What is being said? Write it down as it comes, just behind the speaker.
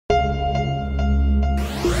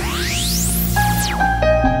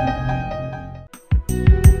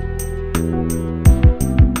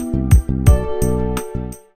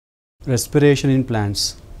respiration in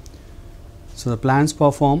plants. So the plants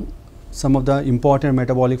perform some of the important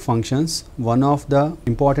metabolic functions. One of the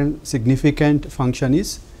important significant function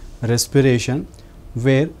is respiration,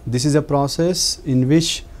 where this is a process in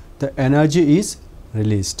which the energy is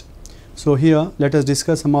released. So here let us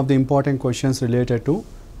discuss some of the important questions related to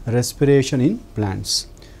respiration in plants.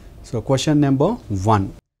 So question number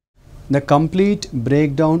 1. The complete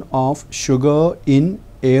breakdown of sugar in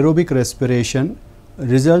aerobic respiration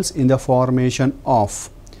results in the formation of.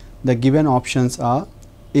 The given options are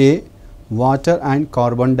A. Water and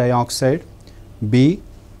carbon dioxide, B.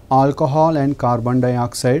 Alcohol and carbon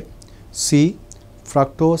dioxide, C.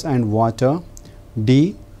 Fructose and water,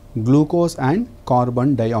 D. Glucose and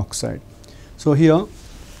carbon dioxide. So here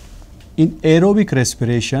in aerobic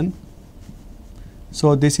respiration,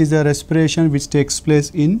 so this is a respiration which takes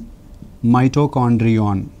place in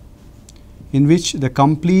mitochondrion, in which the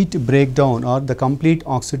complete breakdown or the complete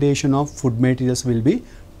oxidation of food materials will be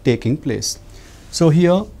taking place. So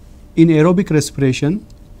here in aerobic respiration,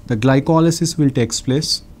 the glycolysis will take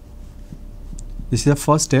place. This is the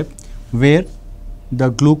first step, where the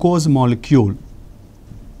glucose molecule,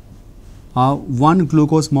 one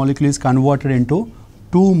glucose molecule is converted into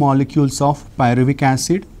 2 molecules of pyruvic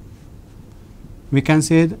acid. We can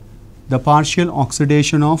say the partial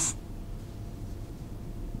oxidation of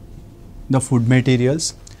the food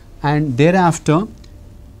materials, and thereafter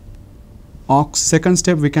second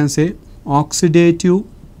step we can say oxidative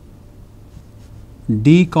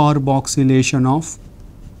decarboxylation of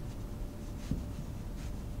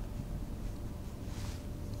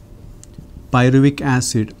pyruvic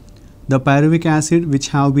acid. The pyruvic acid which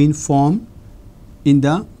have been formed in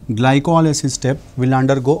the glycolysis step will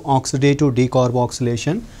undergo oxidative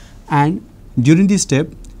decarboxylation, and during this step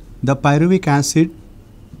the pyruvic acid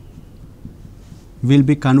will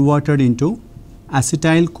be converted into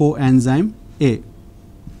acetyl coenzyme A.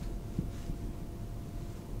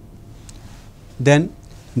 Then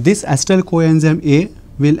this acetyl coenzyme A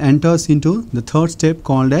will enters into the third step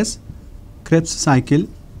called as Krebs cycle,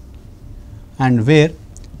 and where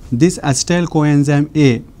this acetyl coenzyme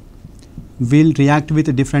A will react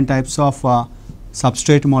with different types of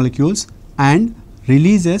substrate molecules and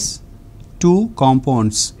releases 2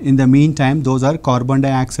 compounds. In the meantime, those are carbon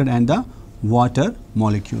dioxide and the water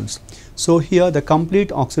molecules. So here the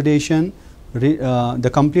complete oxidation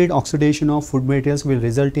of food materials will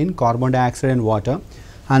result in carbon dioxide and water.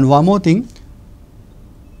 And one more thing,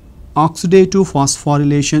 oxidative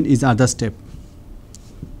phosphorylation is other step.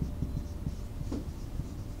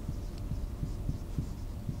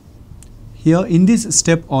 Here in this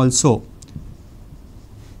step also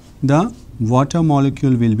the water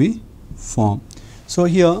molecule will be formed. So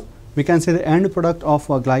here we can say the end product of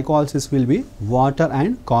glycolysis will be water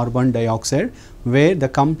and carbon dioxide, where the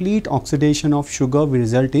complete oxidation of sugar will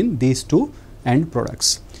result in these 2 end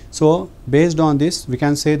products. So based on this we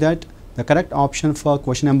can say that the correct option for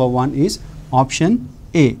question number 1 is option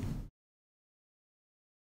A.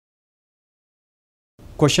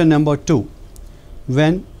 Question number 2.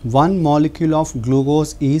 When one molecule of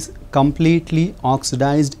glucose is completely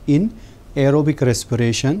oxidized in aerobic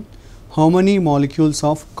respiration, how many molecules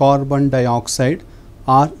of carbon dioxide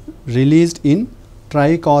are released in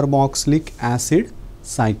tricarboxylic acid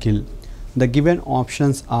cycle? The given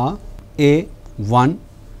options are A 1,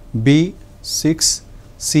 B 6,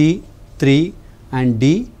 C 3 and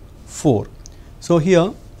D 4. So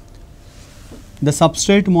here the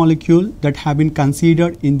substrate molecule that have been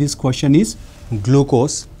considered in this question is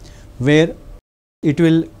glucose, where it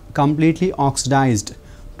will completely oxidized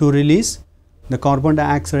to release the carbon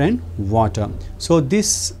dioxide and water. So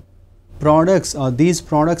these products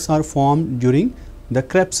are formed during the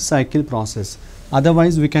Krebs cycle process.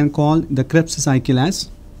 Otherwise we can call the Krebs cycle as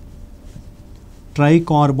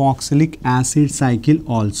tricarboxylic acid cycle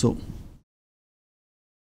also.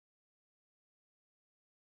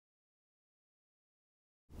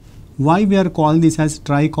 Why we are calling this as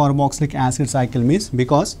tricarboxylic acid cycle means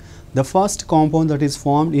because the first compound that is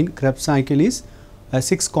formed in Krebs cycle is a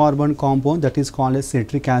 6 carbon compound that is called as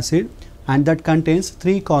citric acid, and that contains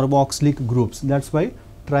 3 carboxylic groups. That's why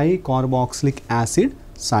tricarboxylic acid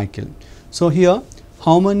cycle. So here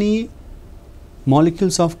how many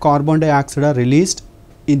molecules of carbon dioxide are released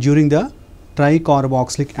during the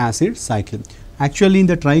tricarboxylic acid cycle? Actually in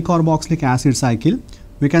the tricarboxylic acid cycle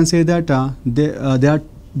we can say that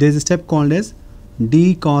there is a step called as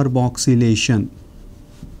decarboxylation.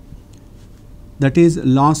 That is,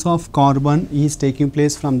 loss of carbon is taking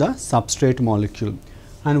place from the substrate molecule.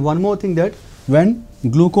 And one more thing, that when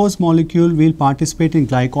glucose molecule will participate in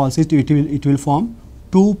glycolysis, it will form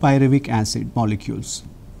 2 pyruvic acid molecules.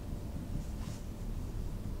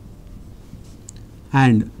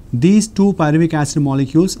 and these two pyruvic acid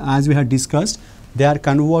molecules, as we had discussed, they are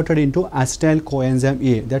converted into acetyl coenzyme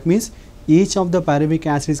A. That means each of the pyruvic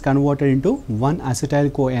acid is converted into one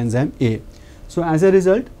acetyl coenzyme A. So as a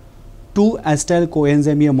result, two acetyl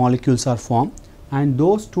coenzyme A molecules are formed, and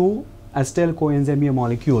those two acetyl coenzyme A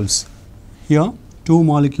molecules, here two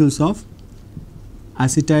molecules of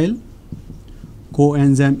acetyl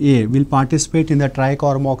coenzyme A will participate in the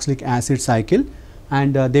tricarboxylic acid cycle,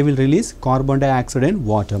 and they will release carbon dioxide and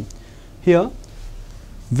water. Here,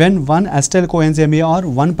 when one acetyl coenzyme A or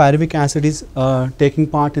one pyruvic acid is taking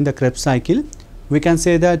part in the Krebs cycle, we can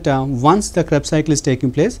say that once the Krebs cycle is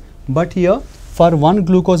taking place, but here for one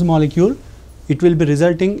glucose molecule, it will be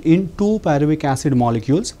resulting in two pyruvic acid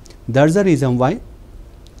molecules. That's the reason why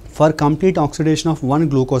for complete oxidation of one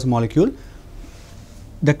glucose molecule,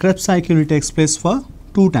 the Krebs cycle will take place for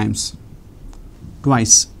twice.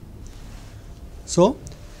 So,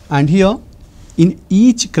 and here in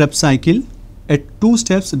each Krebs cycle, at two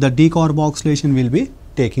steps the decarboxylation will be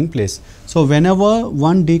taking place. So, whenever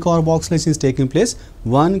one decarboxylation is taking place,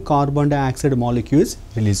 one carbon dioxide molecule is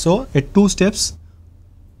released. So, at two steps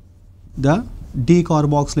the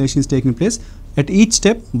decarboxylation is taking place. At each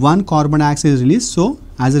step one carbon dioxide is released. So,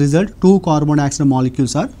 as a result two carbon dioxide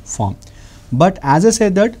molecules are formed. But as I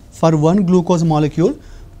said that for one glucose molecule,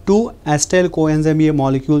 two acetyl coenzyme A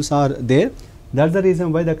molecules are there. That's the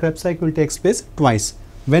reason why the Krebs cycle takes place twice.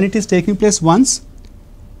 When it is taking place once,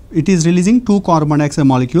 it is releasing two carbon dioxide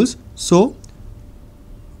molecules. So,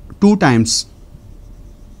 two times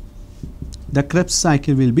the Krebs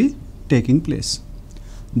cycle will be taking place.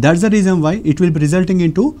 That's the reason why it will be resulting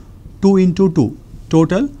into 2 into 2.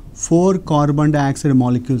 Total 4 carbon dioxide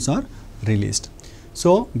molecules are released.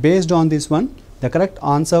 So, based on this one, the correct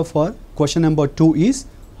answer for question number 2 is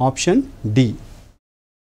option D.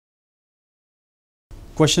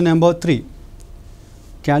 Question number 3.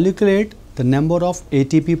 Calculate the number of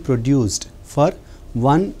ATP produced for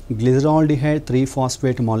one glyceraldehyde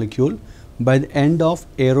 3-phosphate molecule by the end of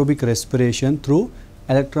aerobic respiration through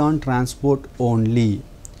electron transport only.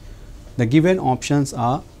 The given options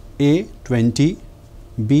are A 20,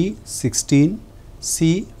 B 16,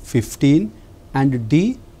 C 15 and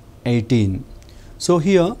D 18. So,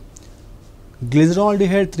 here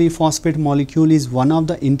glyceraldehyde 3-phosphate molecule is one of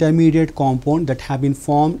the intermediate compound that have been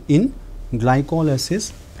formed in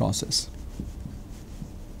glycolysis process.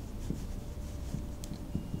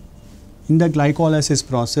 In the glycolysis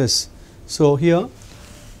process, so here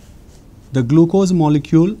the glucose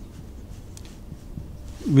molecule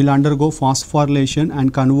will undergo phosphorylation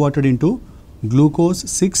and converted into glucose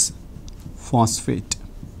 6-phosphate,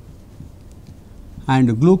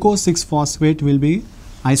 and glucose 6-phosphate will be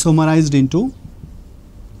isomerized into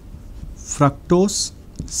fructose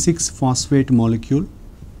 6-phosphate molecule,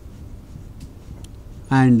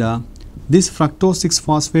 and this fructose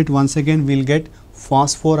 6-phosphate once again will get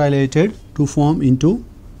phosphorylated to form into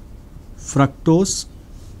fructose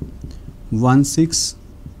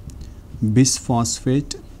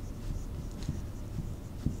 1,6-bisphosphate,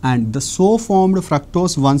 and the so formed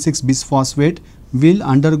fructose 1,6-bisphosphate will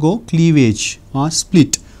undergo cleavage or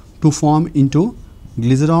split to form into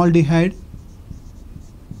glyceraldehyde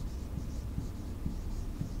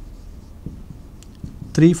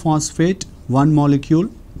 3-phosphate, one molecule,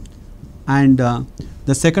 and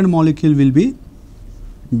the second molecule will be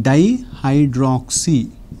dihydroxy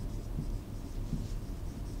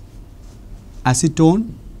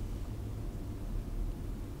acetone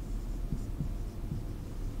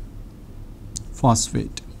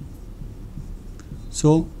phosphate.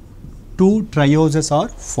 So, two trioses are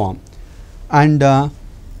formed, and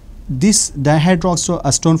this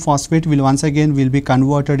dihydroxyacetone phosphate will once again will be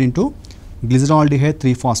converted into glyceraldehyde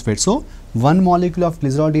 3-phosphate. So, one molecule of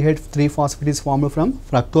glyceraldehyde 3-phosphate is formed from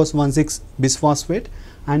fructose 1,6-bisphosphate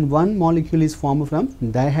and one molecule is formed from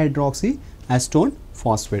dihydroxyacetone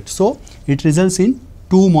phosphate. So, it results in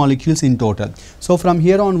two molecules in total. So, from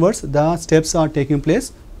here onwards the steps are taking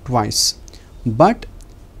place twice, but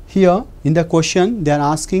here in the question they are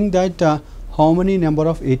asking that how many number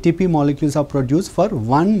of ATP molecules are produced for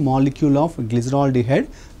one molecule of glyceraldehyde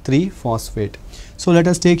 3-phosphate. So, let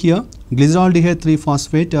us take here glyceraldehyde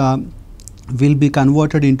 3-phosphate will be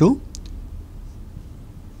converted into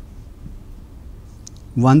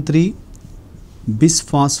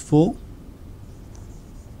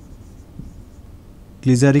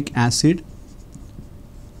 1,3-bisphosphoglyceric acid,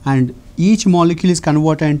 and each molecule is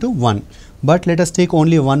converted into 1. But let us take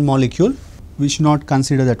only one molecule. We should not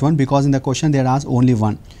consider that one because in the question they are asked only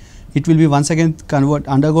one. It will be once again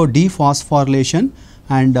undergo dephosphorylation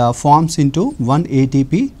and forms into one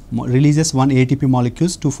ATP, releases one ATP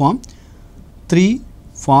molecules to form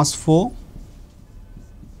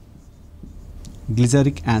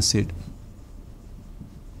 3-phosphoglyceric acid,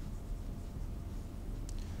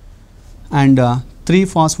 and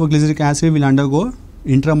 3-phosphoglyceric acid will undergo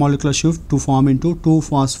intramolecular shift to form into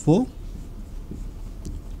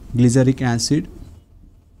 2-phosphoglyceric acid,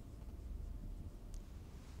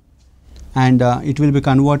 and it will be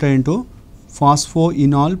converted into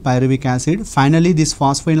phosphoenol pyruvic acid. Finally, this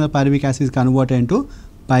phosphoenol pyruvic acid is converted into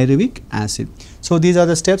pyruvic acid. So, these are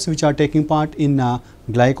the steps which are taking part in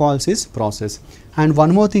glycolysis process. And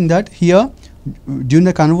one more thing, that here during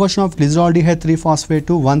the conversion of glyceraldehyde 3-phosphate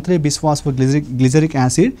to 1,3-bisphosphoglyceric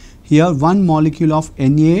acid, here one molecule of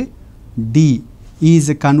NAD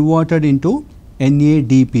is converted into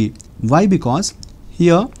NADP. Why? Because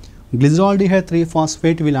here glyceraldehyde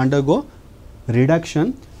 3-phosphate will undergo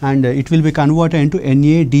reduction and it will be converted into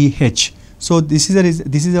NADH. So, this is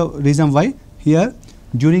a reason why here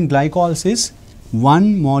during glycolysis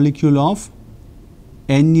one molecule of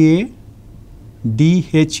NADH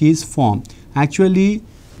is formed. Actually,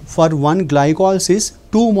 for one glycolysis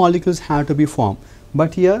 2 molecules have to be formed,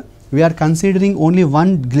 but here we are considering only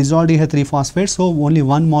one glyceraldehyde 3-phosphate, so only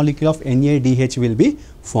one molecule of NADH will be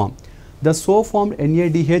formed. The so formed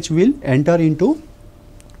NADH will enter into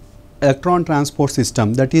electron transport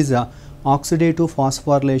system, that is oxidative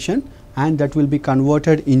phosphorylation, and that will be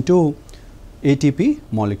converted into ATP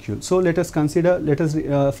molecule. So, let us consider,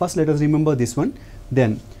 first let us remember this one.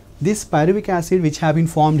 Then this pyruvic acid which have been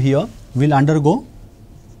formed here will undergo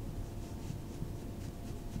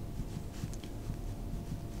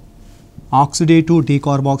oxidative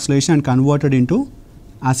decarboxylation and converted into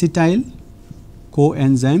acetyl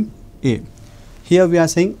coenzyme A. Here we are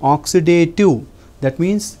saying oxidative, that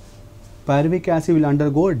means pyruvic acid will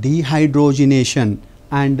undergo dehydrogenation,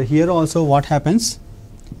 and here also what happens,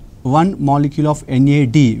 one molecule of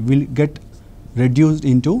NAD will get reduced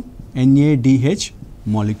into NADH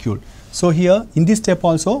molecule. So, here in this step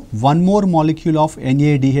also one more molecule of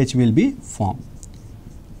NADH will be formed,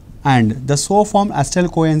 and the so formed acetyl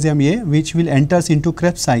coenzyme A which will enters into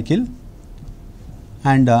Krebs cycle,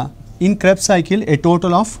 and in Krebs cycle a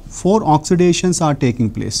total of 4 oxidations are taking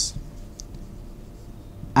place,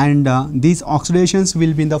 and these oxidations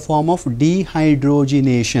will be in the form of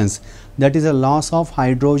dehydrogenations, that is a loss of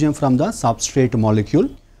hydrogen from the substrate molecule.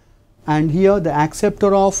 And here the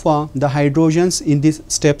acceptor of the hydrogens in these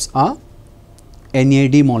steps are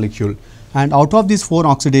NAD molecule, and out of these 4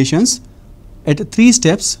 oxidations at 3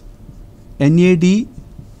 steps NAD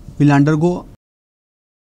will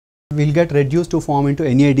get reduced to form into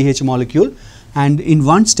NADH molecule, and in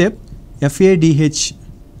one step FADH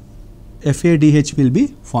will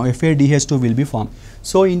be formed, FADH2 will be formed.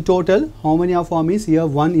 So, in total how many are formed is, here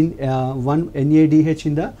one NADH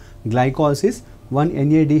in the glycolysis, one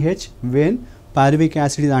NADH when pyruvic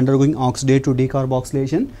acid is undergoing oxidative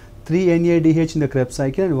decarboxylation, 3 NADH in the Krebs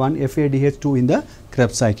cycle and 1 FADH2 in the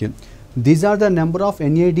Krebs cycle. These are the number of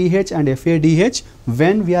NADH and FADH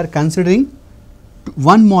when we are considering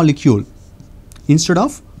one molecule instead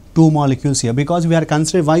of 2 molecules here, because we are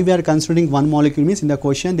considering, why we are considering one molecule means in the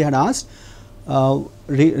question they had asked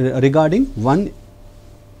regarding one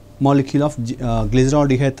molecule of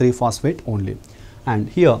glyceraldehyde 3-phosphate only. And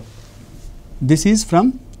here this is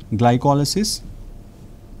from glycolysis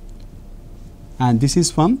and this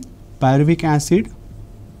is from pyruvic acid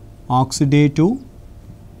oxidative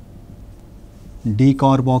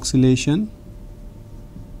decarboxylation,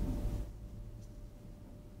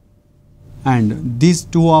 and these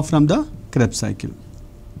two are from the Krebs cycle.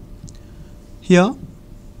 Here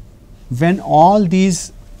when all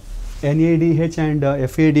these NADH and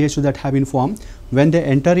FADH that have been formed, when they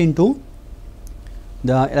enter into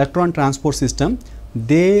the electron transport system,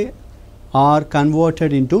 they are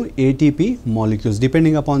converted into ATP molecules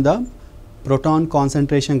depending upon the proton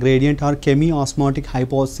concentration gradient or chemiosmotic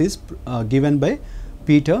hypothesis given by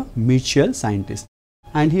Peter Mitchell scientist.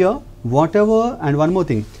 And here whatever, and one more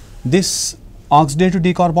thing, this oxidative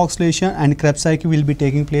decarboxylation and Krebs cycle will be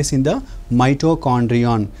taking place in the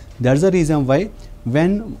mitochondrion. That is the reason why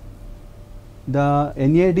when the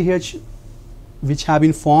NADH which have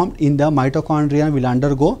been formed in the mitochondria will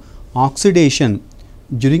undergo oxidation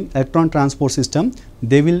during electron transport system,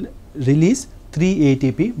 they will release 3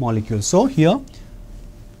 ATP molecules. So, here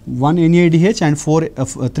 1 NADH and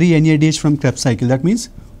 3 NADH from Krebs cycle, that means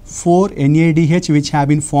 4 NADH which have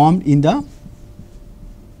been formed in the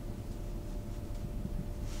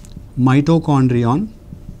mitochondrion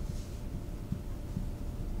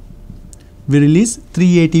we release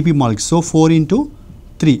 3 ATP molecules. So, 4 into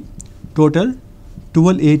 3, total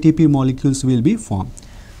 12 ATP molecules will be formed,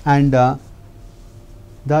 and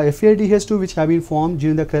the FADH2 which have been formed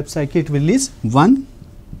during the Krebs cycle, it will release 1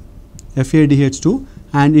 FADH2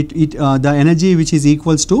 and the energy which is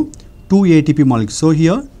equals to 2 ATP molecules. So,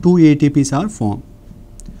 here 2 ATPs are formed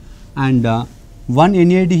and 1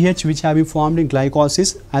 NADH which have been formed in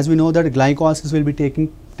glycolysis. As we know that glycolysis will be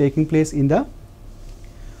taking place in the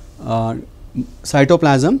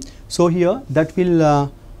cytoplasm. So, here that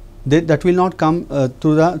will not come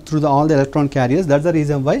through all the electron carriers. That is the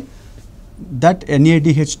reason why that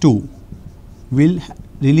NADH2 will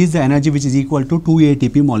release the energy which is equal to 2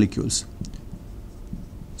 ATP molecules.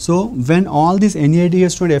 So, when all these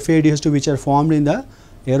NADH2 and FADH2 which are formed in the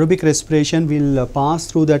aerobic respiration will pass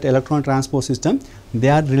through that electron transport system, they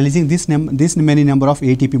are releasing this many number of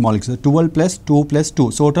ATP molecules, 12 plus 2 plus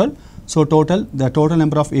 2. So, the total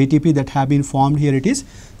number of ATP that have been formed here, it is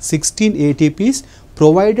 16 ATPs,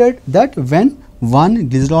 provided that when 1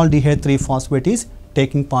 glyceroldehyde 3 phosphate is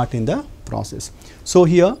taking part in the process. So,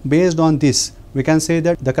 here based on this we can say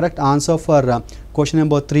that the correct answer for question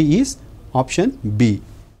number 3 is option B.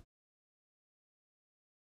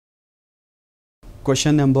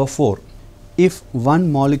 Question number 4. If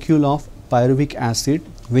one molecule of pyruvic acid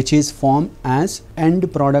which is formed as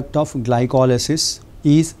end product of glycolysis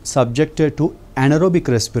is subjected to anaerobic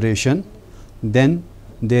respiration, then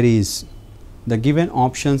there is, the given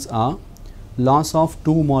options are loss of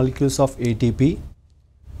 2 molecules of ATP,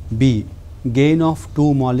 B, gain of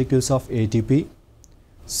 2 molecules of ATP,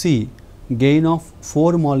 C, gain of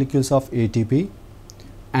 4 molecules of ATP,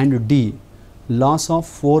 and D, loss of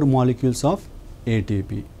 4 molecules of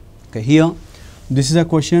ATP. Okay, here this is a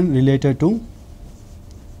question related to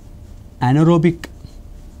anaerobic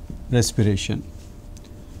respiration.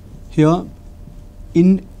 Here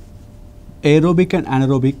in aerobic and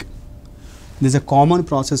anaerobic, there is a common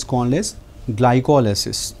process called as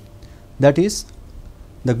glycolysis. That is,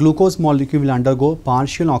 the glucose molecule will undergo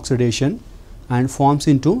partial oxidation and forms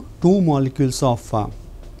into 2 molecules of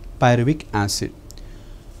pyruvic acid.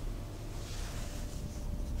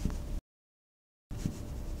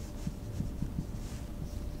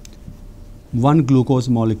 One glucose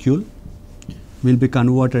molecule will be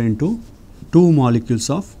converted into 2 molecules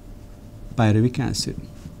of pyruvic acid,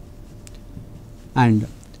 and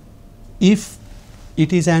if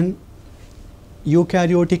it is an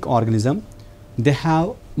eukaryotic organism, they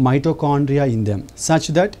have mitochondria in them such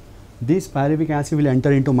that this pyruvic acid will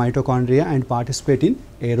enter into mitochondria and participate in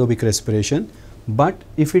aerobic respiration. But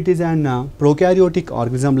if it is an prokaryotic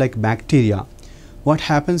organism like bacteria, what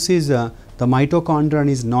happens is the mitochondria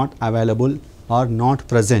is not available or not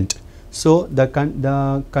present. So,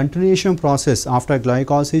 the continuation process after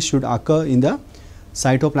glycolysis should occur in the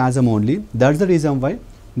cytoplasm only. That is the reason why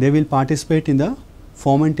they will participate in the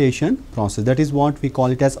fermentation process. That is what we call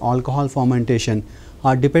it as alcohol fermentation,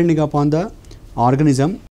 or depending upon the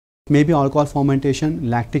organism, maybe alcohol fermentation,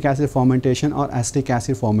 lactic acid fermentation, or acetic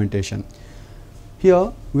acid fermentation.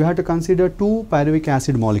 Here we have to consider 2 pyruvic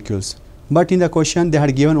acid molecules, but in the question they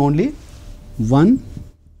had given only 1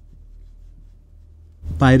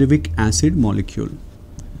 pyruvic acid molecule.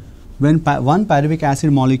 When one pyruvic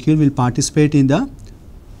acid molecule will participate in the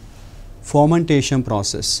fermentation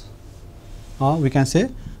process, or we can say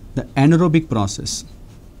the anaerobic process.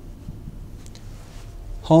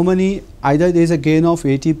 How many, either there is a gain of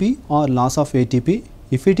ATP or loss of ATP.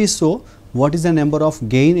 If it is so, what is the number of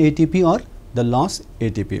gain ATP or the loss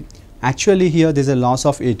ATP? Actually here there is a loss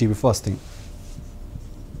of ATP, first thing.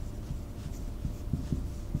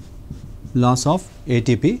 Loss of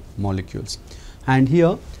ATP molecules, and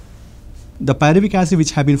here the pyruvic acid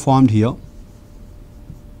which have been formed here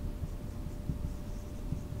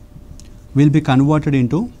will be converted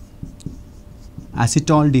into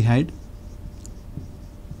acetaldehyde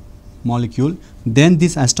molecule. Then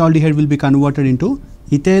this acetaldehyde will be converted into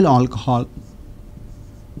ethyl alcohol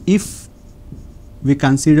if we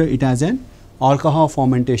consider it as an alcohol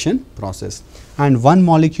fermentation process, and 1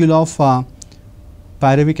 molecule of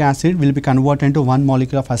pyruvic acid will be converted into 1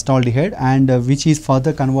 molecule of acetaldehyde, and which is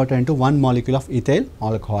further converted into 1 molecule of ethyl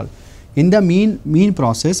alcohol. In the mean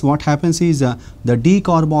process, what happens is the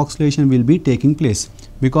decarboxylation will be taking place,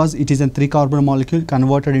 because it is a 3-carbon molecule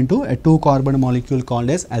converted into a 2-carbon molecule called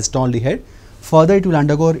as acetaldehyde. Further it will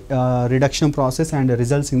undergo reduction process and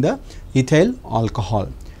results in the ethyl alcohol.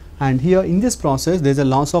 And here in this process there is a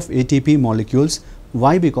loss of ATP molecules.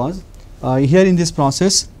 Why? Because here in this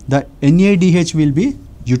process the NADH will be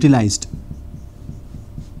utilized.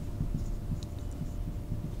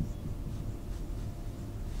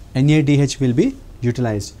 NADH will be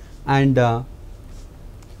utilized, and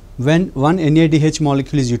when one NADH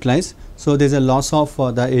molecule is utilized, so there is a loss of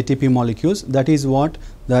the ATP molecules. That is what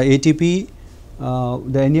the ATP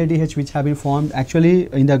the NADH which have been formed.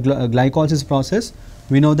 Actually, in the glycolysis process,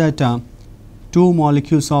 we know that 2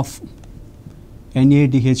 molecules of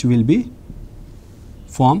NADH will be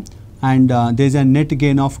formed, and there is a net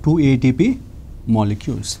gain of 2 ATP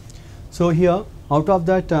molecules. So here, out of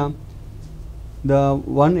that, the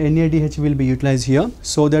one NADH will be utilized here,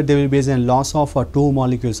 so that there will be a loss of 2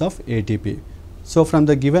 molecules of ATP. So from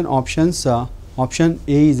the given options, option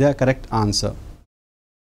A is the correct answer.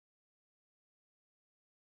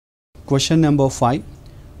 Question number 5.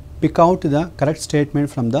 Pick out the correct statement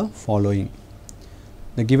from the following.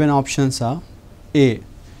 The given options are: A.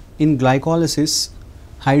 In glycolysis,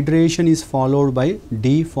 hydration is followed by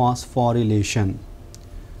dephosphorylation.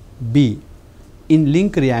 B. In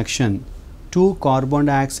link reaction, 2 carbon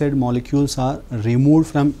dioxide molecules are removed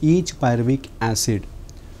from each pyruvic acid.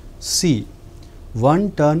 C.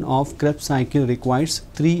 1 turn of Krebs cycle requires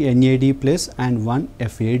 3 NAD plus and 1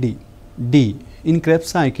 FAD. D. In Krebs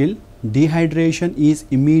cycle, dehydration is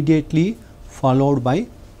immediately followed by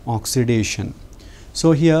oxidation.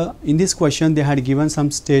 So here in this question they had given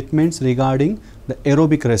some statements regarding the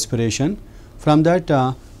aerobic respiration. From that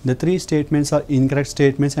the 3 statements are incorrect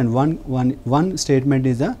statements, and one statement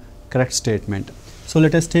is the correct statement. So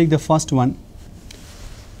let us take the first one,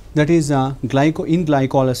 that is in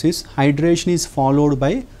glycolysis hydration is followed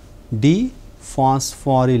by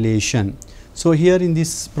dephosphorylation. So here in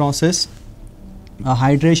this process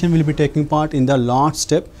hydration will be taking part in the last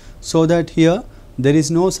step, so that here there is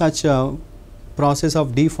no such process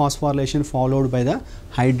of dephosphorylation followed by the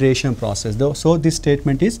hydration process. So this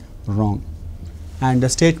statement is wrong. And the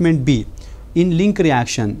statement B, in link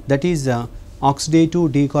reaction, that is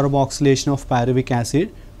oxidative decarboxylation of pyruvic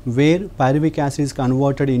acid, where pyruvic acid is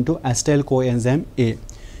converted into acetyl coenzyme A.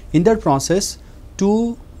 In that process,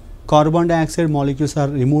 2 carbon dioxide molecules are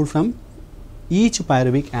removed from each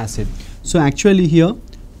pyruvic acid. So actually here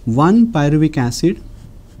 1 pyruvic acid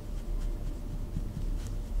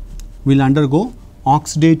will undergo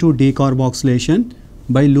oxidative decarboxylation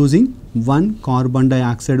by losing 1 carbon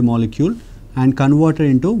dioxide molecule and converted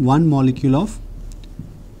into 1 molecule of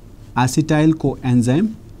acetyl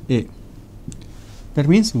coenzyme A. That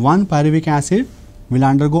means 1 pyruvic acid will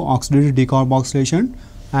undergo oxidative decarboxylation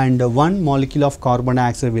and 1 molecule of carbon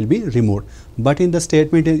dioxide will be removed. But in the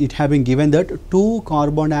statement it has been given that 2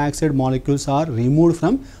 carbon dioxide molecules are removed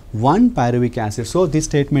from 1 pyruvic acid. So this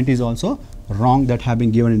statement is also wrong, that have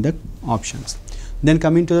been given in the options. Then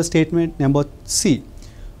coming to the statement number C,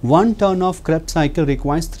 1 turn of Krebs cycle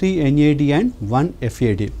requires 3 NAD and 1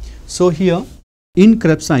 FAD. So here in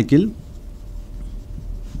Krebs cycle,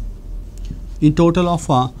 in total of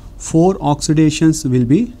 4 oxidations will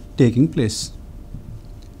be taking place.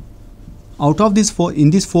 Out of these 4, in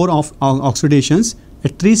these 4 oxidations,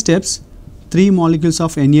 at 3 steps, 3 molecules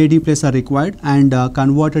of NAD plus are required and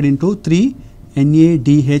converted into 3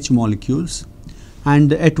 NADH molecules.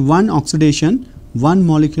 And at 1 oxidation, 1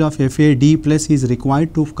 molecule of FAD plus is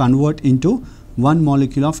required to convert into 1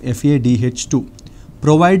 molecule of FADH2,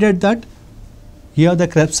 provided that here the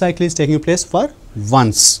Krebs cycle is taking place for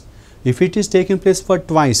once. If it is taking place for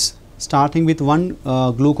twice, starting with 1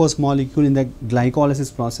 glucose molecule in the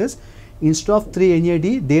glycolysis process, instead of 3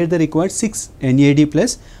 NAD, there they require 6 NAD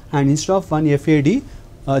plus, and instead of 1 FAD,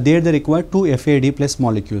 there they require 2 FAD plus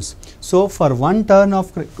molecules. So for 1 turn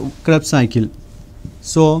of Krebs cycle,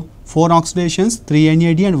 so 4 oxidations, 3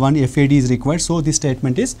 NAD and 1 FAD is required. So this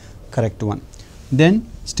statement is correct one. Then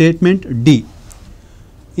statement D,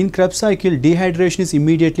 in Krebs cycle dehydration is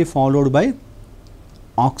immediately followed by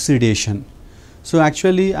oxidation. So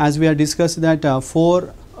actually as we have discussed that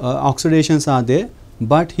 4 oxidations are there,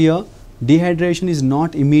 but here dehydration is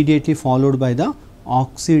not immediately followed by the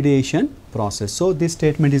oxidation process. So this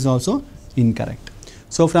statement is also incorrect.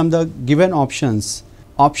 So from the given options,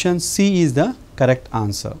 option C is the correct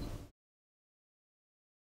answer.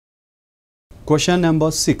 Question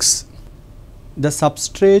number 6. The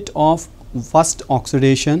substrate of first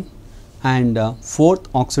oxidation and fourth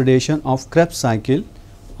oxidation of Krebs cycle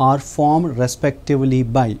are formed respectively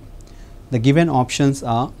by. The given options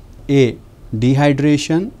are: A.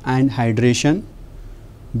 Dehydration and hydration,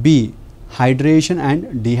 B. Hydration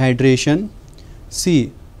and dehydration,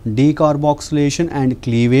 C. Decarboxylation and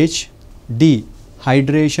cleavage, D.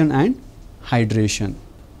 Hydration and hydration.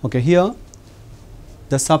 Okay, here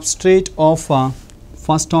the substrate of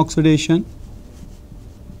first oxidation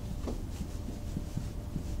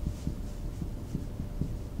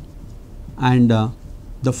and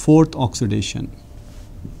the fourth oxidation.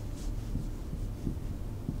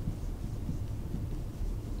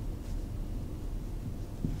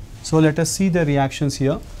 So let us see the reactions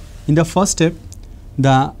here. In the first step,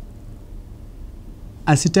 the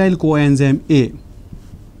acetyl coenzyme A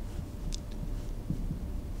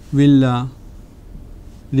will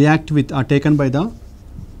react with taken by the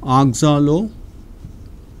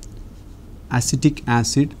oxaloacetic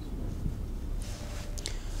acid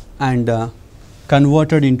and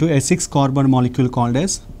converted into a 6-carbon molecule called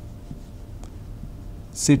as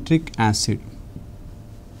citric acid,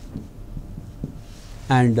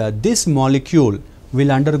 and this molecule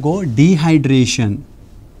will undergo dehydration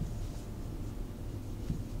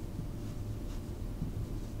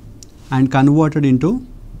and converted into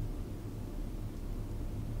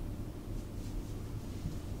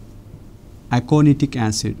aconitic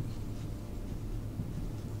acid,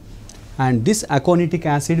 and this aconitic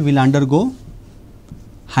acid will undergo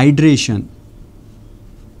hydration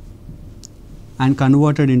and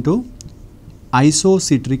converted into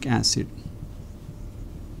isocitric acid.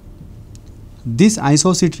 This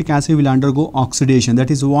isocitric acid will undergo oxidation.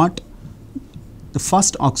 That is what the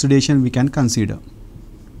first oxidation we can consider.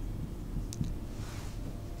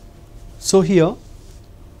 So here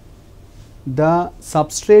the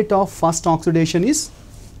substrate of first oxidation is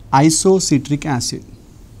isocitric acid.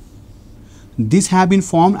 This have been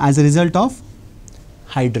formed as a result of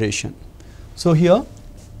hydration. So here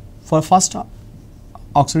for first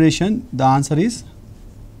oxidation the answer is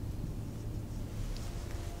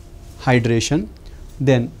hydration.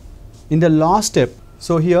 Then in the last step,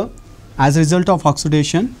 so here as a result of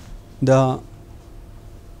oxidation the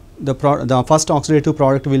first oxidative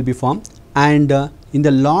product will be formed, and in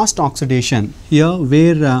the last oxidation here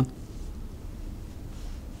where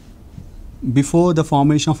before the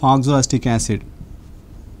formation of oxaloacetic acid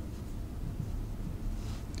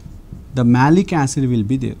the malic acid will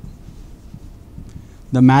be there.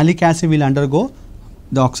 The malic acid will undergo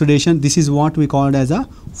the oxidation. This is what we called as a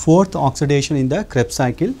fourth oxidation in the Krebs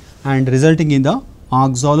cycle and resulting in the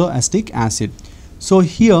oxaloacetic acid. So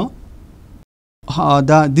here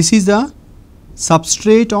this is the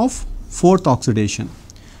substrate of fourth oxidation,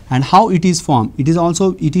 and how it is formed? It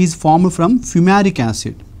is formed from fumaric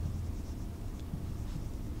acid,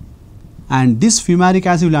 and this fumaric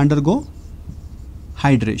acid will undergo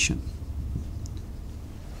hydration.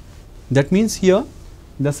 That means here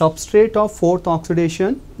the substrate of fourth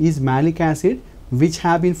oxidation is malic acid, which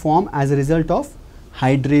have been formed as a result of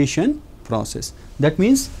hydration process. That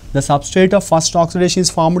means the substrate of first oxidation is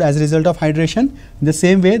formed as a result of hydration. In the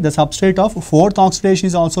same way, the substrate of fourth oxidation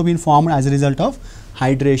is also been formed as a result of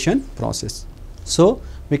hydration process. So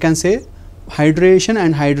we can say hydration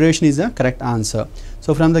and hydration is the correct answer.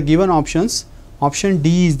 So from the given options, option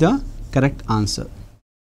D is the correct answer.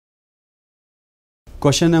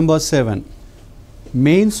 Question number 7.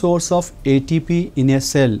 Main source of ATP in a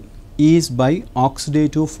cell is by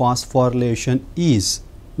oxidative phosphorylation is.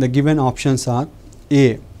 The given options are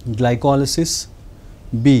A. Glycolysis,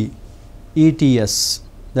 B. ETS,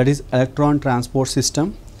 that is electron transport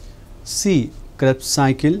system, C. Krebs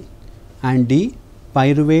cycle, and D.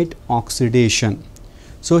 Pyruvate oxidation.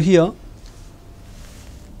 So here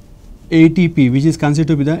ATP, which is considered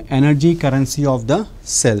to be the energy currency of the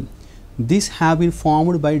cell, these have been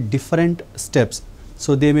formed by different steps.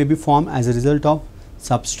 So they may be formed as a result of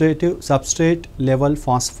substrate level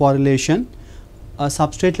phosphorylation. A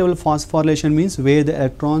substrate level phosphorylation means where the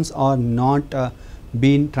electrons are not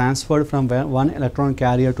being transferred from one electron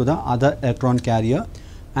carrier to the other electron carrier,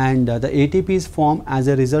 and the ATP is formed as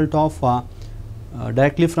a result of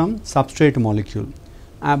directly from substrate molecule.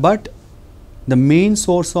 But the main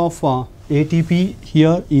source of ATP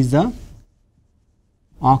here is the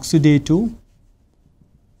oxidative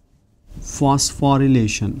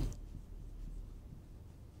phosphorylation,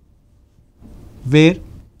 where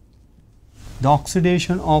the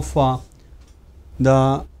oxidation of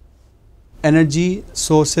the energy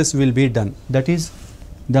sources will be done. That is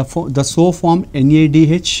the so formed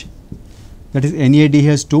NADH, that is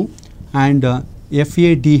NADH2 and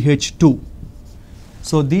FADH2.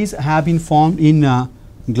 So these have been formed in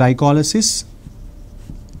glycolysis,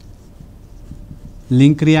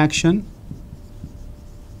 link reaction,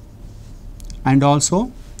 and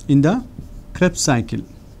also in the Krebs cycle.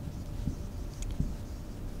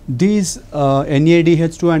 These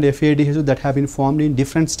NADH2 and FADH2 that have been formed in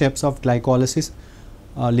different steps of glycolysis,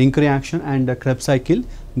 link reaction and Krebs cycle,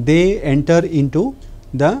 they enter into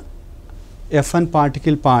the F1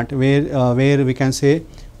 particle part where we can say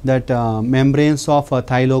that membranes of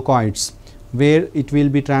thylakoids, where it will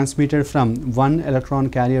be transmitted from one electron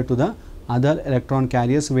carrier to the other electron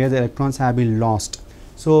carriers where the electrons have been lost.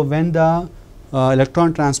 So when the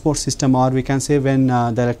electron transport system, or we can say when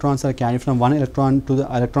the electrons are carried from one electron to the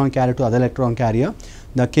electron carrier to other electron carrier,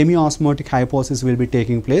 the chemiosmotic hypothesis will be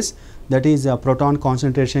taking place. That is, proton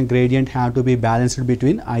concentration gradient have to be balanced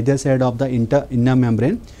between either side of the inner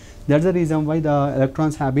membrane. That's the reason why the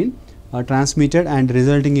electrons have been transmitted and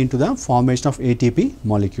resulting into the formation of ATP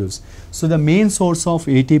molecules. So, the main source of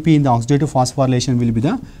ATP in the oxidative phosphorylation will be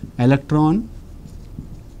the electron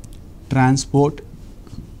transport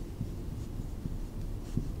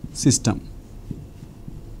system,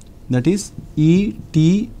 that is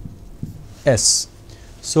ETS.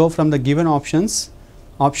 So, from the given options,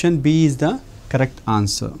 option B is the correct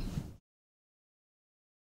answer.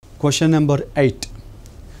 Question number 8.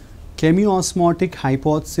 Chemiosmotic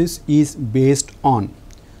hypothesis is based on.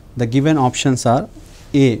 The given options are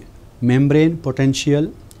A. Membrane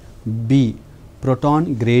potential, B.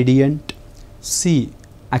 Proton gradient, C.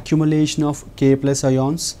 Accumulation of K plus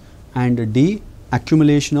ions, and D.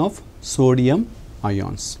 Accumulation of sodium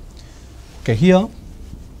ions. Okay, here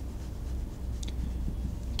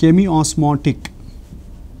chemiosmotic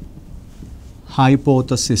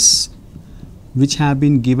hypothesis, which have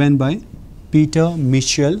been given by Peter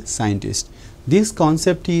Mitchell, scientist. This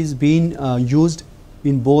concept is being used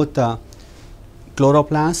in both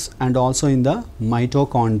chloroplasts and also in the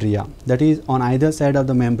mitochondria. That is, on either side of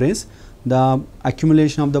the membranes, the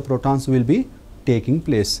accumulation of the protons will be taking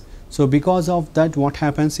place. So, because of that, what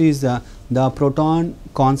happens is the proton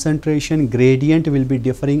concentration gradient will be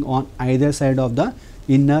differing on either side of the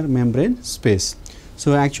inner membrane space.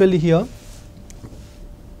 So, actually here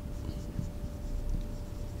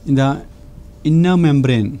in the inner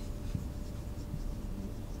membrane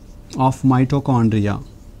of mitochondria,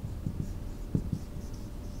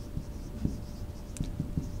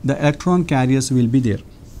 the electron carriers will be there.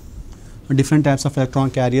 Different types of electron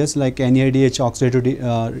carriers like NADH oxidative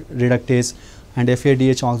reductase and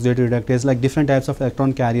FADH oxidative reductase, like different types of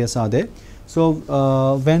electron carriers are there. So,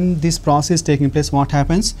 when this process is taking place, what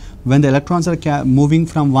happens? When the electrons are moving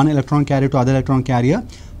from one electron carrier to other electron carrier,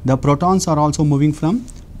 the protons are also moving from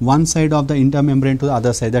one side of the intermembrane to the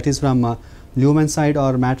other side, that is from lumen side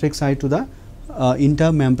or matrix side to the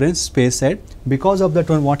intermembrane space side. Because of that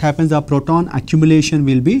one, what happens? The proton accumulation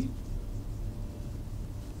will be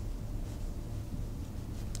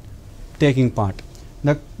taking part.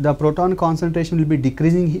 The proton concentration will be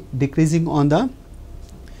decreasing on the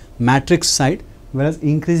matrix side, whereas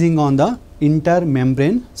increasing on the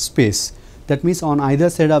intermembrane space. That means on either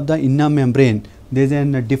side of the inner membrane, there is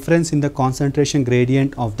a difference in the concentration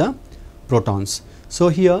gradient of the protons. So,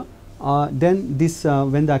 here then this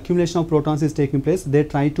when the accumulation of protons is taking place, they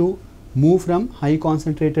try to move from high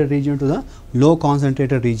concentrated region to the low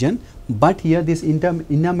concentrated region, but here this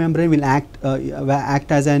inner membrane will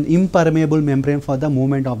act as an impermeable membrane for the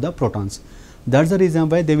movement of the protons. That is the reason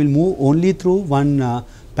why they will move only through one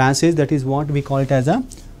passage, that is what we call it as a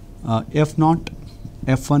F0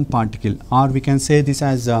 F1 particle, or we can say this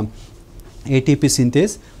as ATP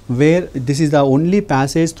synthase, where this is the only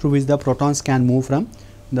passage through which the protons can move from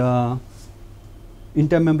the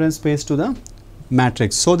intermembrane space to the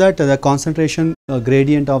matrix, so that the concentration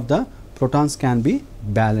gradient of the protons can be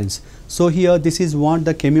balanced. So, here this is what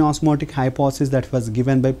the chemiosmotic hypothesis that was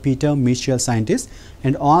given by Peter Mitchell, scientist,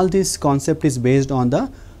 and all this concept is based on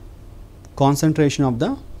the concentration of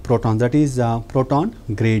the proton, that is proton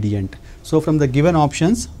gradient. So, from the given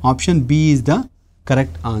options, option B is the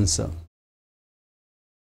correct answer.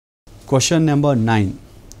 Question number 9.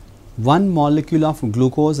 One molecule of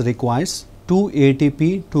glucose requires 2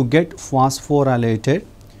 ATP to get phosphorylated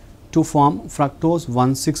to form fructose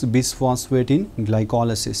 1,6-bisphosphate in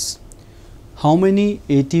glycolysis. How many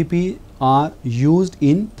ATP are used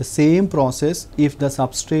in the same process if the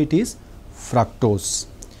substrate is fructose?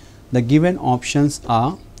 The given options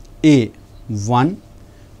are A 1,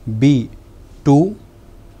 B 2,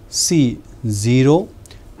 C 0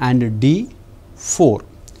 and D 4.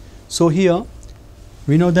 So, here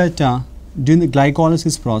we know that during the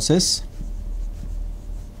glycolysis process,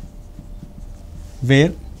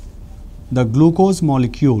 where the glucose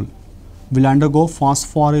molecule will undergo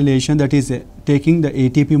phosphorylation, that is taking the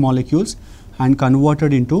ATP molecules and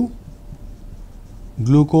converted into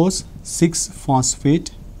glucose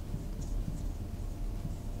 6-phosphate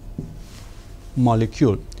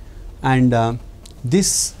molecule, and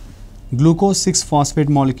this glucose 6-phosphate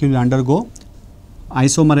molecule will undergo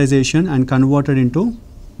isomerization and converted into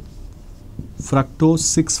fructose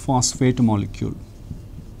 6-phosphate molecule,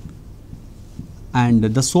 and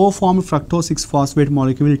the so formed fructose 6-phosphate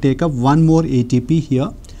molecule will take up one more ATP here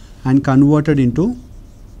and converted into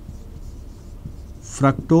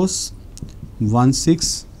fructose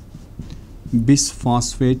 1,6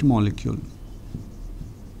 bisphosphate molecule.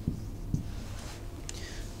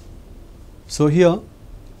 So here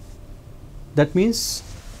that means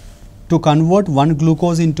to convert one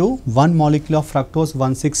glucose into one molecule of fructose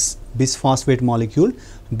 1,6 bisphosphate molecule,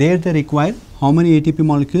 there they require how many ATP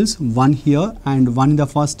molecules? One here and one in the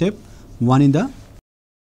first step, one in the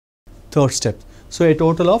third step. So a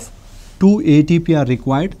total of 2 ATP are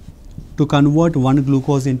required to convert one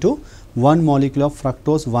glucose into one molecule of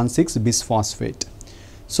fructose 1,6 bisphosphate.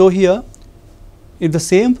 So here if the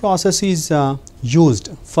same process is used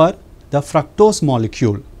for the fructose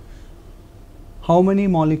molecule, how many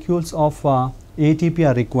molecules of ATP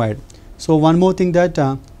are required? So one more thing, that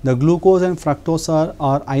the glucose and fructose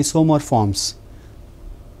are isomer forms.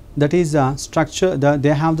 That is structure,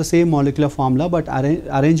 they have the same molecular formula, but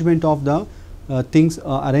arrangement of the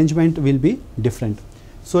arrangement will be different.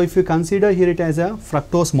 So if you consider here it as a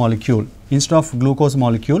fructose molecule instead of glucose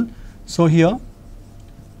molecule, so here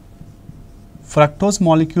fructose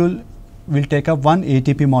molecule will take up one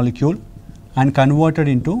ATP molecule and converted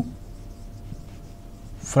into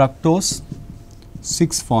fructose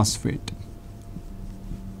 6-phosphate,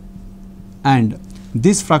 and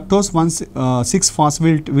this fructose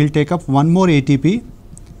 6-phosphate will take up one more ATP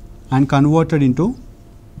and converted into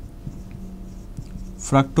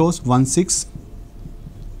fructose 1,6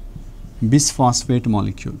 bisphosphate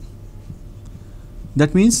molecule.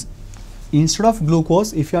 That means instead of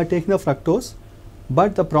glucose, if you are taking the fructose,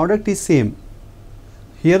 but the product is same,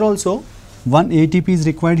 here also one ATP is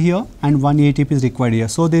required here and one ATP is required here.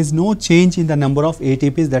 So there is no change in the number of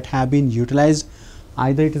ATPs that have been utilized,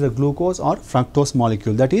 either it is a glucose or fructose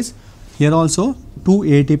molecule. That is, here also 2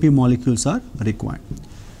 ATP molecules are required.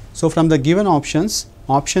 So from the given options,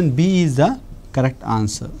 option B is the correct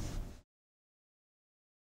answer.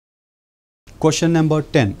 Question number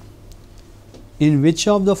 10. In which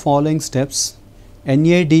of the following steps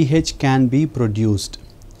NADH can be produced?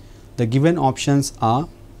 The given options are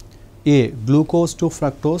A. Glucose to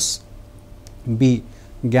fructose, B.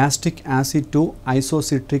 Gastric acid to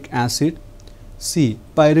isocitric acid, C.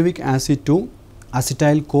 Pyruvic acid to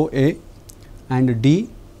acetyl-CoA, and D.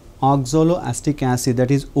 Oxaloacetic acid,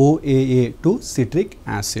 that is OAA, to citric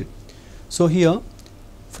acid. So here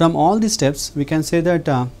from all these steps we can say that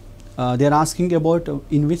they are asking about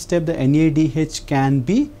in which step the NADH can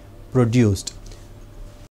be produced.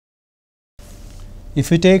 If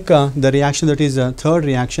we take the reaction, that is a third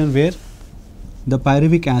reaction, where the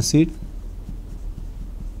pyruvic acid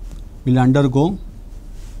will undergo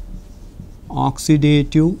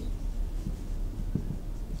oxidative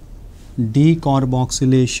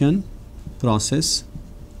decarboxylation process.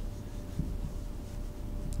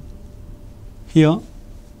 Here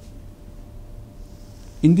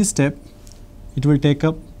in this step it will take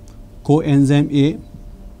up coenzyme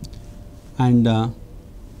A and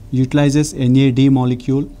utilizes NAD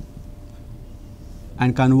molecule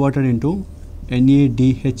and converted into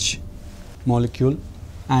NADH molecule,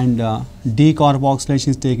 and decarboxylation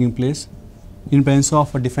is taking place. In presence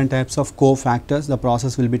of different types of cofactors, the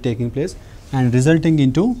process will be taking place and resulting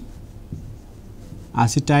into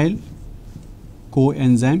acetyl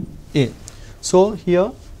coenzyme A. So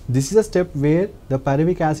here this is a step where the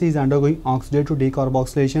pyruvic acid is undergoing oxidative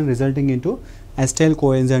decarboxylation resulting into acetyl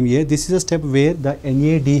coenzyme A. This is a step where the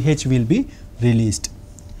NADH will be released.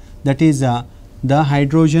 That is the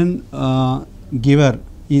hydrogen giver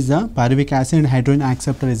is the pyruvic acid and hydrogen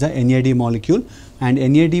acceptor is the NAD molecule, and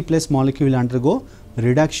NAD plus molecule will undergo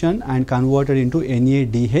reduction and converted into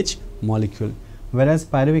NADH molecule, whereas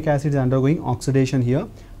pyruvic acid is undergoing oxidation here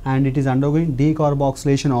and it is undergoing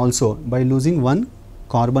decarboxylation also by losing one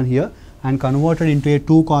carbon here and converted into a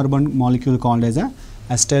 2-carbon molecule called as a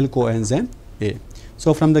acetyl coenzyme A.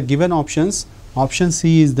 So from the given options, option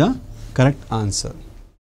C is the correct answer.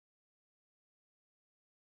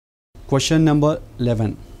 Question number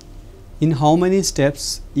 11. In how many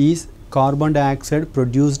steps is carbon dioxide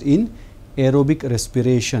produced in aerobic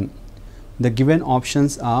respiration? The given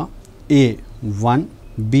options are A 1,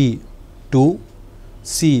 B 2,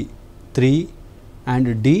 C 3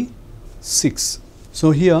 and D 6.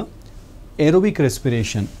 So here aerobic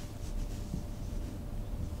respiration.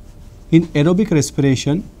 In aerobic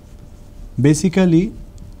respiration, basically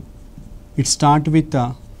it starts with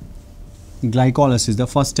glycolysis, the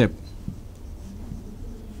first step.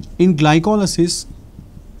 In glycolysis,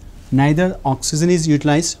 neither oxygen is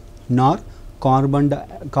utilized nor carbon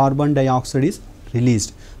dioxide is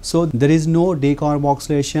released. So there is no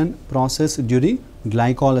decarboxylation process during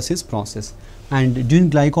glycolysis process, and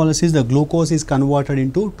during glycolysis the glucose is converted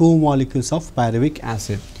into 2 molecules of pyruvic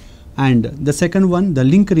acid. And the second one, the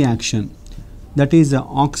link reaction. that is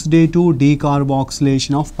oxidative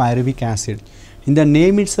decarboxylation of pyruvic acid. In the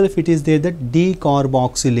name itself it is there that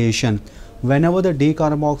decarboxylation. Whenever the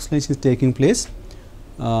decarboxylation is taking place,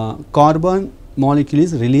 carbon molecule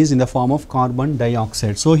is released in the form of carbon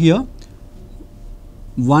dioxide. So, here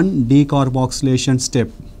one decarboxylation step.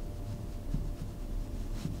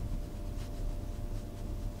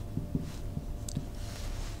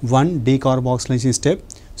 One decarboxylation step.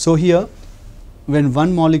 So, here when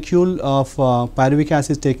one molecule of pyruvic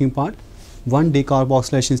acid is taking part, one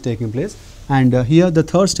decarboxylation is taking place, and here the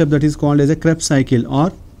third step, that is called as a Krebs cycle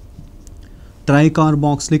or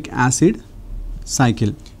tricarboxylic acid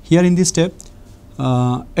cycle. Here in this step,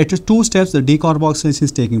 at two steps the decarboxylation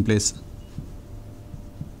is taking place.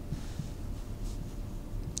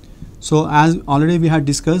 So, as already we had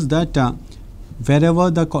discussed that wherever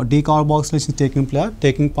the decarboxylation is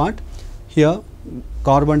taking part, here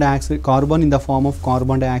carbon in the form of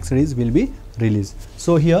carbon dioxide will be released.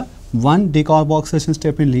 So, here one decarboxylation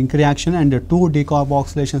step in link reaction and two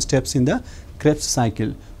decarboxylation steps in the Krebs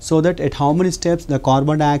cycle. So, that at how many steps the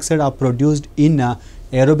carbon dioxide are produced in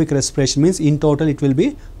aerobic respiration, means in total it will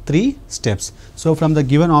be 3 steps. So, from the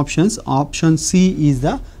given options, option C is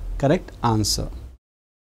the correct answer.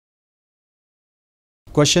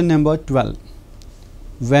 Question number 12.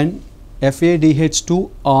 When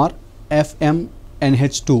FADH2 or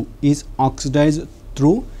FMNH2 is oxidized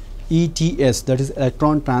through ETS, that is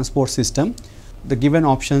electron transport system, the given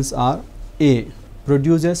options are: A.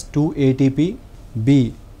 produces 2 ATP,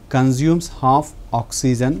 B. consumes half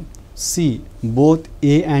oxygen, C. both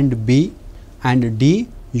A and B, and D.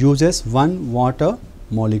 uses 1 water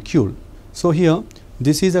molecule. So, here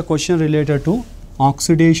this is a question related to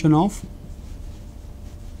oxidation of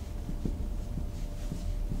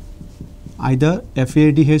either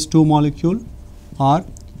FADH2 molecule or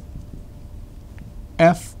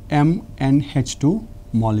FMNH2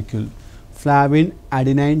 molecule, flavin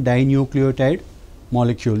adenine dinucleotide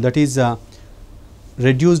molecule, that is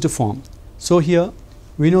reduced form. So, here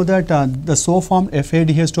we know that the so formed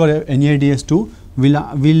FADH2 or NADH2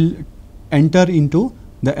 will enter into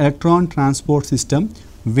the electron transport system,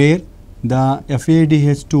 where the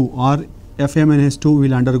FADH2 or FMNH2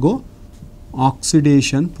 will undergo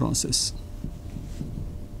oxidation process.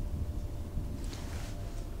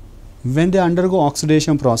 When they undergo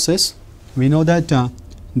oxidation process, we know that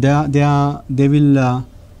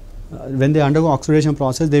when they undergo oxidation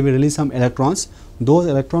process, they will release some electrons. Those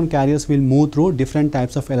electron carriers will move through different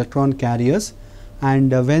types of electron carriers,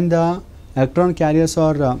 and when the electron carriers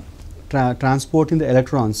are transporting the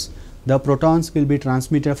electrons, the protons will be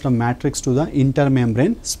transmitted from matrix to the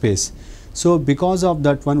intermembrane space. So, because of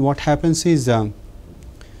that one, what happens is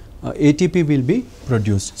ATP will be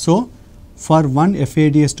produced. So, for one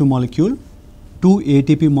FADH2 molecule, 2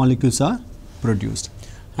 ATP molecules are produced,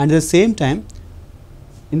 and at the same time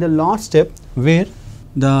in the last step where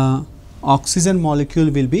the oxygen molecule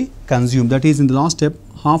will be consumed, that is in the last step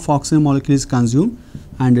half oxygen molecule is consumed,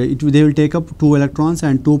 and they will take up 2 electrons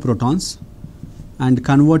and 2 protons and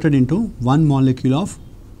converted into 1 molecule of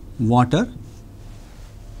water.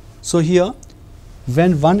 So, here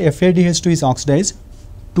when one FADH2 is oxidized,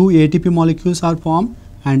 2 ATP molecules are formed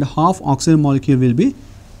and half oxygen molecule will be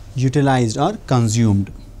utilized or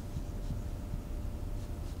consumed.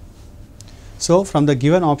 So, from the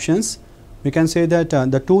given options, we can say that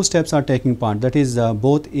the 2 steps are taking part, that is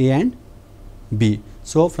both A and B.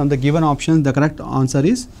 So, from the given options, the correct answer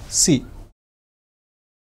is C.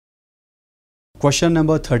 Question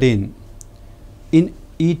number 13. In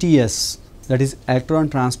ETS, that is electron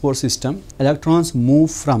transport system, electrons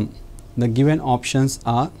move from, the given options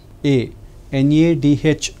are: A.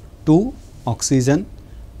 NADH2 oxygen,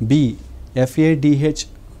 B.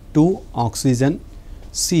 FADH2 oxygen,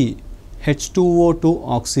 C. H2O2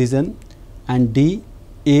 oxygen, and D.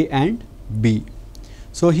 A and B.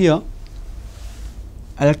 So, here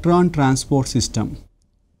electron transport system,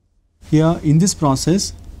 here in this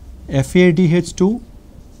process FADH2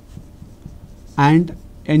 and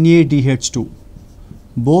NADH2,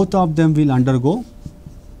 both of them will undergo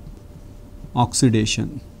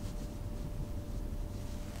oxidation.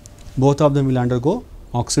 Both of them will undergo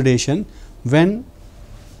oxidation. When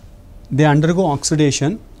they undergo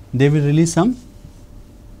oxidation, they will release some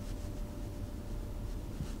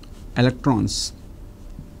electrons.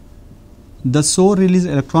 The so released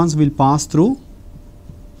electrons will pass through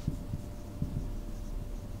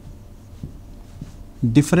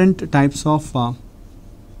different types of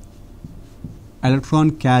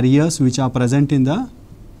electron carriers which are present in the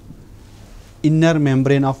inner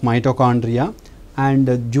membrane of mitochondria,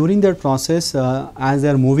 and during that process as they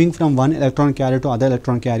are moving from one electron carrier to other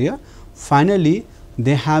electron carrier, finally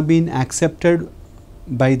they have been accepted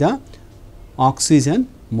by the oxygen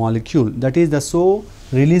molecule. That is, the so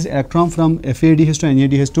released electron from FADH to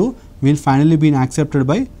NADH2 will finally be accepted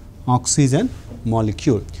by oxygen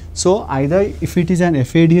molecule. So either if it is an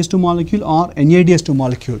FADH2 molecule or NADH2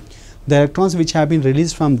 molecule, the electrons which have been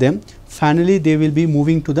released from them, finally they will be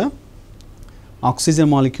moving to the oxygen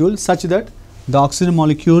molecule, such that the oxygen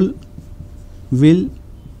molecule will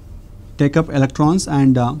take up electrons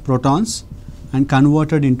and protons and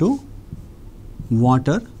converted into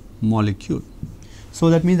water molecule. So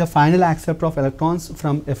that means the final acceptor of electrons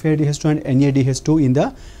from FADH2 and NADH2 in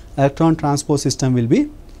the electron transport system will be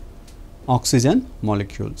oxygen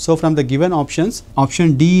molecule. So from the given options,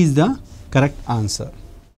 option D is the correct answer.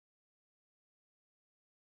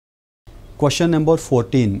 Question number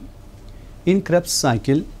 14. In Krebs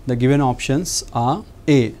cycle, the given options are: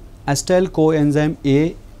 A. Acetyl coenzyme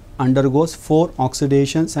A undergoes 4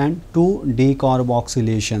 oxidations and 2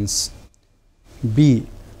 decarboxylations. B.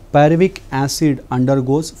 Pyruvic acid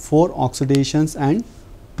undergoes 4 oxidations and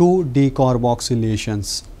 2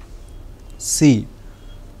 decarboxylations. C.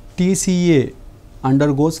 TCA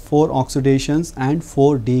undergoes 4 oxidations and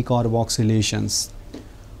 4 decarboxylations.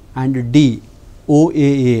 And D.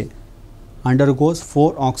 OAA undergoes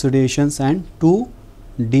 4 oxidations and 2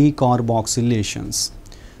 decarboxylations.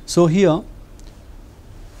 So here,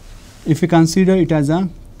 if we consider it as a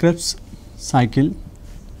Krebs cycle,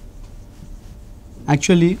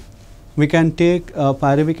 actually we can take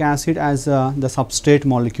pyruvic acid as the substrate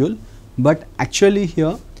molecule, but actually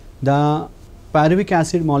here the pyruvic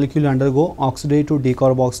acid molecule undergo oxidative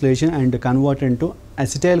decarboxylation and convert into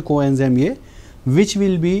acetyl coenzyme A, which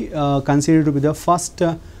will be considered to be the first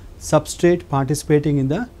substrate participating in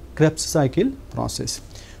the Krebs cycle process.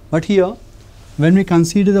 But here, when we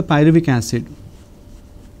consider the pyruvic acid,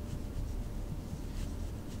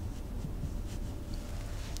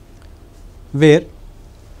 where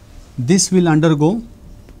this will undergo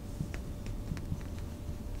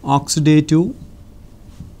oxidative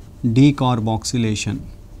decarboxylation,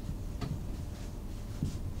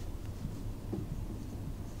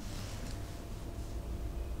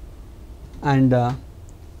 and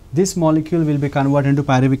this molecule will be converted into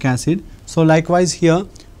pyruvic acid. So likewise here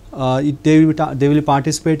they will be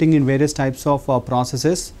participating in various types of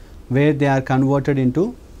processes where they are converted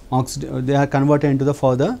into the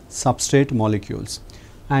further substrate molecules.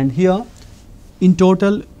 And here in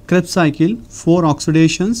total Krebs cycle 4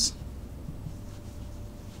 oxidations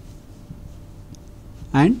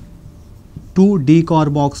and 2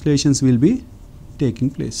 decarboxylations will be taking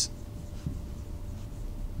place.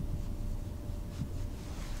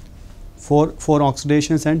 4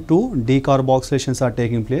 oxidations and 2 decarboxylations are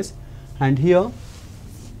taking place. And here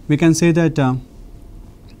we can say that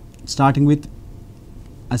starting with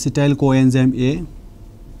acetyl coenzyme A,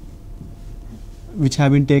 which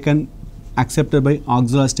have been taken accepted by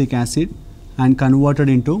oxaloacetic acid and converted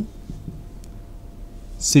into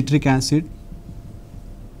citric acid.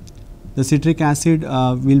 The citric acid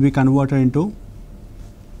will be converted into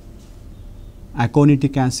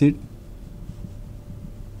aconitic acid,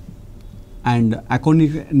 and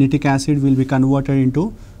aconitic acid will be converted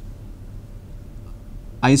into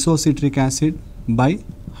isocitric acid by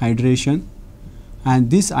hydration, and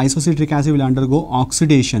this isocitric acid will undergo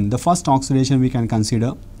oxidation, the first oxidation we can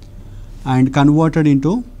consider, and converted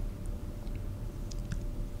into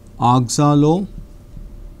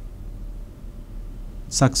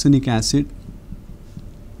oxalosuccinic acid,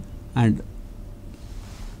 and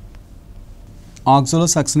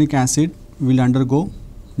oxalosuccinic acid will undergo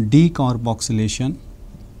decarboxylation,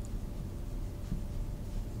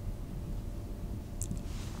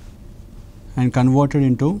 and converted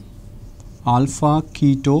into alpha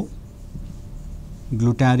keto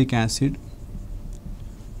glutaric acid,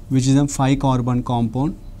 which is a 5-carbon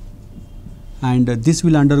compound, and this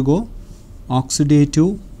will undergo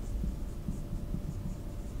oxidative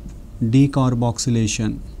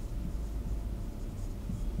decarboxylation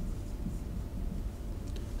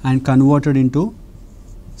and converted into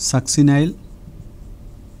succinyl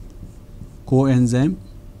coenzyme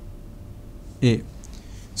A.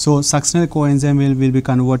 So succinyl coenzyme will be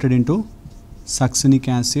converted into succinic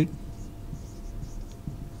acid,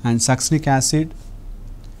 and succinic acid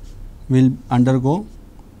will undergo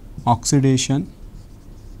oxidation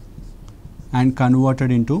and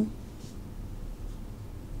converted into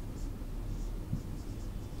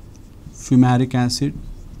fumaric acid.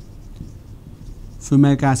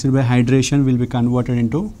 Fumaric acid by hydration will be converted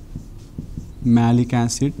into malic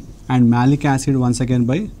acid, and malic acid once again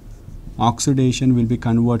by oxidation will be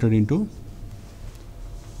converted into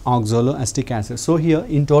oxaloacetic acid. So here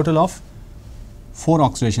in total of 4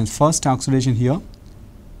 oxidations. First oxidation here,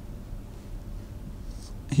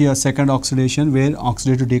 second oxidation where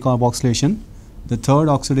oxidative decarboxylation, the third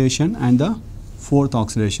oxidation and the fourth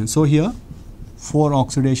oxidation. So here 4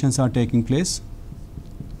 oxidations are taking place,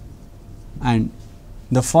 and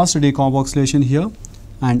the first decarboxylation here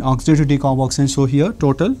and oxidative decarboxylation. So here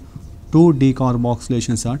total 2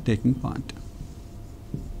 decarboxylations are taking part.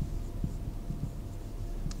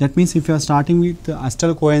 That means if you are starting with the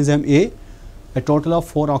acetyl coenzyme a total of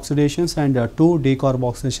 4 oxidations and 2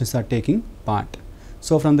 decarboxylations are taking part.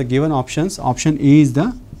 So from the given options, option A is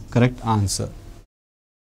the correct answer.